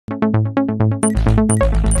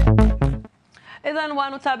إذن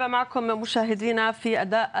ونتابع معكم مشاهدينا في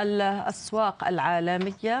أداء الأسواق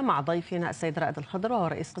العالمية مع ضيفنا السيد رائد الخضر وهو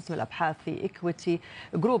رئيس قسم الأبحاث في إكويتي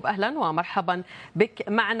جروب. أهلا ومرحبا بك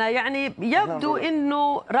معنا. يعني يبدو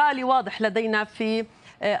أنه رالي واضح لدينا في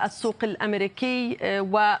السوق الأمريكي،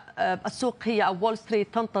 والسوق هي أو وول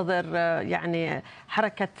ستريت تنتظر يعني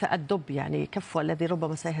حركة الدب، يعني كفو الذي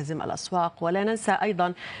ربما سيهزم الأسواق. ولا ننسى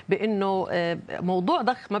أيضا بأنه موضوع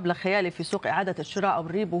ضخ مبلغ خيالي في سوق إعادة الشراء أو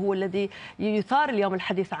الريبو هو الذي يثار اليوم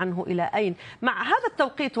الحديث عنه إلى أين. مع هذا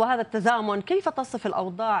التوقيت وهذا التزامن كيف تصف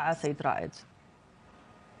الأوضاع سيد رائد؟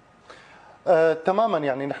 تماما،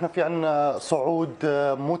 يعني نحن في عندنا صعود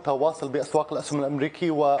متواصل بأسواق الأسهم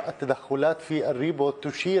الأمريكي، والتدخلات في الريبو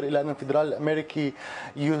تشير إلى أن الفدرالي الأمريكي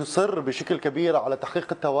يصر بشكل كبير على تحقيق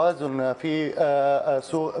التوازن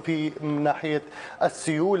في من ناحية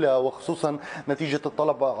السيولة، وخصوصا نتيجة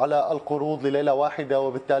الطلب على القروض لليلة واحدة،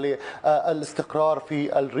 وبالتالي الاستقرار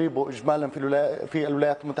في الريبو إجمالا في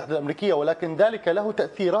الولايات المتحدة الأمريكية. ولكن ذلك له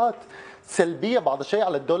تأثيرات سلبية بعض الشيء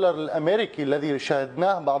على الدولار الأمريكي الذي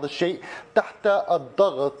شاهدناه بعض الشيء تحت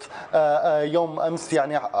الضغط يوم أمس،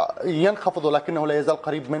 يعني ينخفض ولكنه لا يزال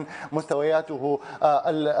قريب من مستوياته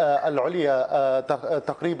العليا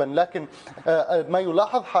تقريبا. لكن ما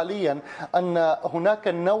يلاحظ حاليا أن هناك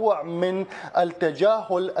نوع من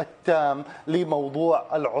التجاهل التام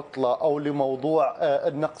لموضوع العطلة أو لموضوع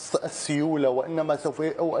نقص السيولة،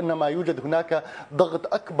 وإنما يوجد هناك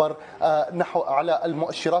ضغط أكبر نحو على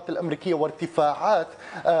المؤشرات الأمريكية وارتفاعات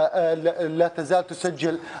لا تزال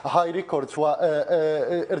تسجل هاي ريكوردز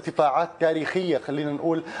وارتفاعات تاريخية خلينا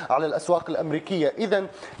نقول على الأسواق الأمريكية. إذن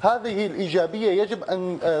هذه الإيجابية يجب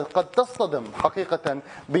أن قد تصطدم حقيقة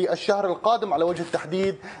بالشهر القادم على وجه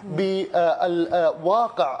التحديد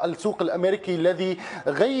بواقع السوق الأمريكي الذي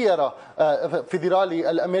غير فيدرالي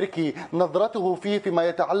الأمريكي نظرته فيه فيما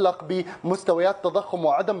يتعلق بمستويات تضخم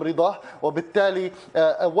وعدم رضاه، وبالتالي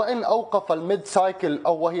وإن أوقف الميد سايكل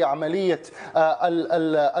أو وهي عملية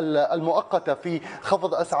المؤقتة في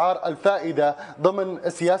خفض أسعار الفائدة ضمن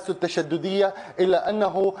سياسته التشددية، إلا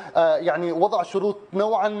أنه يعني وضع شروط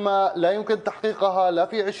نوعا ما لا يمكن تحقيقها لا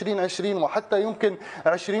في 2020 وحتى يمكن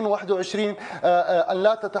 2021 أن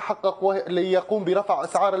لا تتحقق، ليقوم برفع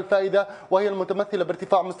أسعار الفائدة وهي المتمثلة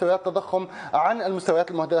بارتفاع مستويات التضخم عن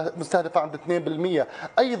المستويات المستهدفة عند 2%.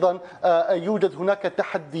 أيضا يوجد هناك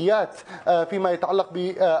تحديات فيما يتعلق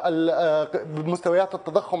بمستويات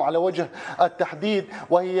التضخم على وجه التحديد،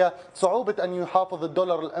 وهي صعوبة أن يحافظ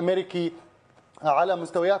الدولار الأمريكي على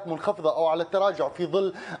مستويات منخفضة أو على التراجع في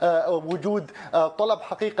ظل وجود طلب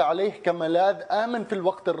حقيقي عليه كملاذ آمن في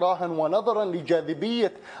الوقت الراهن، ونظرا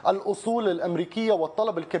لجاذبية الأصول الأمريكية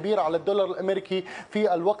والطلب الكبير على الدولار الأمريكي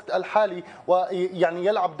في الوقت الحالي. ويعني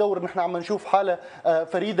يلعب دور، نحن عم نشوف حالة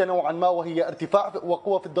فريدة نوعا ما، وهي ارتفاع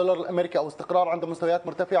وقوة في الدولار الأمريكي أو استقرار عند مستويات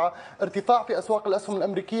مرتفعة، ارتفاع في أسواق الأسهم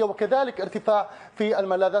الأمريكية، وكذلك ارتفاع في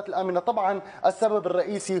الملاذات الآمنة. طبعا السبب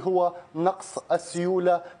الرئيسي هو نقص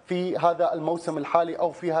السيولة في هذا الموسم الحالي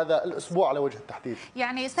أو في هذا الأسبوع على وجه التحديد.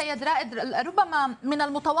 يعني سيد رائد، ربما من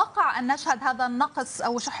المتوقع أن نشهد هذا النقص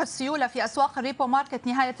أو شح السيولة في أسواق الريبو ماركت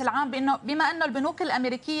نهاية العام، بما أن البنوك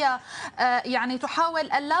الأمريكية يعني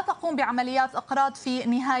تحاول أن لا تقوم بعمليات إقراض في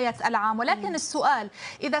نهاية العام. ولكن السؤال،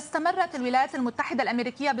 إذا استمرت الولايات المتحدة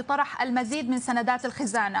الأمريكية بطرح المزيد من سندات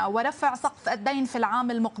الخزانة ورفع سقف الدين في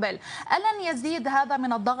العام المقبل، ألن يزيد هذا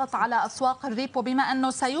من الضغط على أسواق الريبو، بما أنه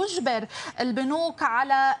سيجبر البنوك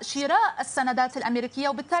على شراء السندات الأمريكية،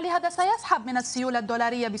 وبالتالي هذا سيسحب من السيولة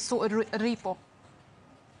الدولارية بالسوق الريبو؟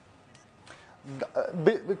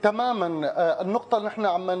 تماما. النقطة اللي نحن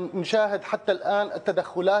عم نشاهد حتى الآن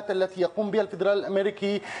التدخلات التي يقوم بها الفدرالي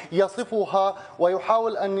الأمريكي يصفها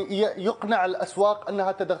ويحاول أن يقنع الأسواق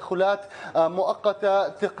أنها تدخلات مؤقتة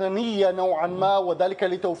تقنية نوعا ما، وذلك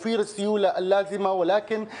لتوفير السيولة اللازمة.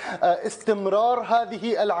 ولكن استمرار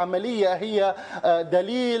هذه العملية هي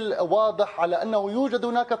دليل واضح على أنه يوجد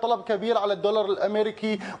هناك طلب كبير على الدولار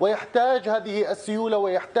الأمريكي، ويحتاج هذه السيولة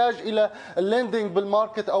ويحتاج إلى الليندنج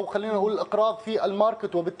بالماركت، أو خلينا نقول الإقراض في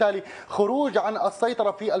الماركت. وبالتالي خروج عن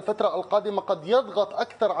السيطرة في الفترة القادمة قد يضغط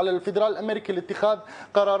أكثر على الفدرالي الأمريكي لاتخاذ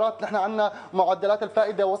قرارات. نحن عندنا معدلات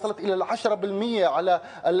الفائدة وصلت إلى 10% على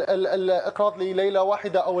الإقراض لليلة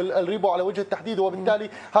واحدة أو الريبو على وجه التحديد، وبالتالي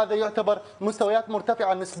هذا يعتبر مستويات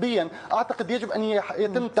مرتفعة نسبيا. أعتقد يجب أن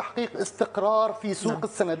يتم تحقيق استقرار في سوق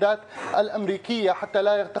السندات الأمريكية حتى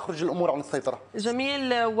لا تخرج الأمور عن السيطرة.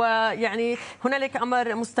 جميل. ويعني هنالك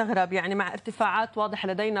أمر مستغرب، يعني مع ارتفاعات واضحة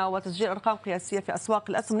لدينا وتسجيل أرقام قياسية في أسواق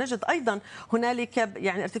الأسهم، نجد أيضا هنالك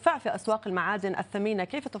يعني ارتفاع في أسواق المعادن الثمينة،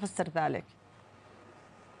 كيف تفسر ذلك؟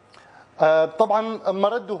 طبعا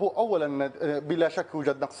مرده اولا بلا شك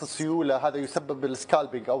يوجد نقص السيوله، هذا يسبب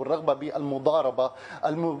السكالبينج او الرغبه بالمضاربه.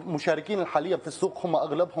 المشاركين الحاليا في السوق هم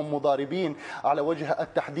اغلبهم مضاربين على وجه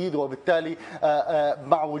التحديد، وبالتالي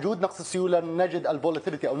مع وجود نقص السيوله نجد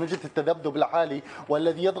الفولاتيليتي او نجد التذبذب العالي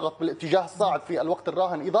والذي يضغط بالاتجاه الصاعد في الوقت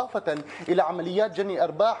الراهن، اضافه الى عمليات جني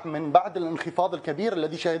ارباح من بعد الانخفاض الكبير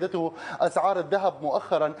الذي شهدته اسعار الذهب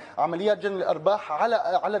مؤخرا. عمليات جني الارباح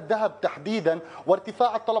على الذهب تحديدا،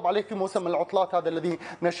 وارتفاع الطلب عليه في موسم العطلات هذا الذي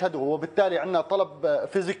نشهده، وبالتالي عندنا طلب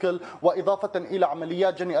فيزيكال، واضافه الى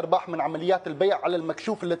عمليات جني ارباح من عمليات البيع على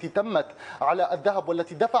المكشوف التي تمت على الذهب،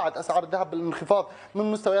 والتي دفعت اسعار الذهب بالانخفاض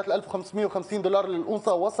من مستويات ال 1550 دولار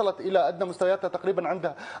للأونصة، وصلت الى ادنى مستوياتها تقريبا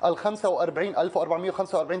عند ال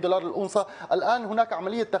 45445 دولار للأونصة. الان هناك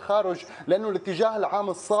عمليه تخارج، لانه الاتجاه العام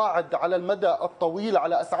الصاعد على المدى الطويل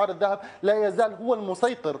على اسعار الذهب لا يزال هو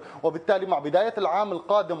المسيطر، وبالتالي مع بدايه العام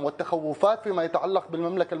القادم والتخوفات فيما يتعلق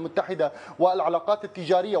بالمملكه المتحده والعلاقات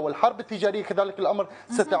التجاريه والحرب التجاريه كذلك الامر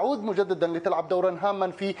ستعود مجددا لتلعب دورا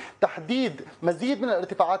هاما في تحديد مزيد من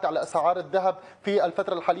الارتفاعات على اسعار الذهب في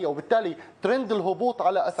الفتره الحاليه، وبالتالي ترند الهبوط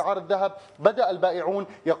على اسعار الذهب بدا البائعون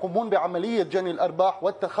يقومون بعمليه جني الارباح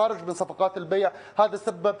والتخارج من صفقات البيع. هذا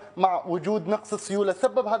سبب مع وجود نقص السيوله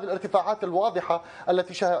سبب هذه الارتفاعات الواضحه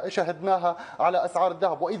التي شاهدناها على اسعار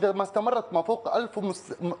الذهب، واذا ما استمرت ما فوق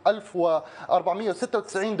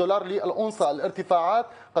 1496 دولار للأونصة الارتفاعات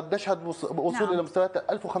قد نشهد وصول الى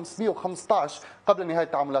مستويات 1515 قبل نهايه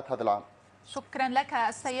تعاملات هذا العام. شكرا لك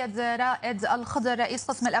السيد رائد الخضر، رئيس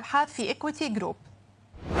قسم الابحاث في إيكويتي جروب.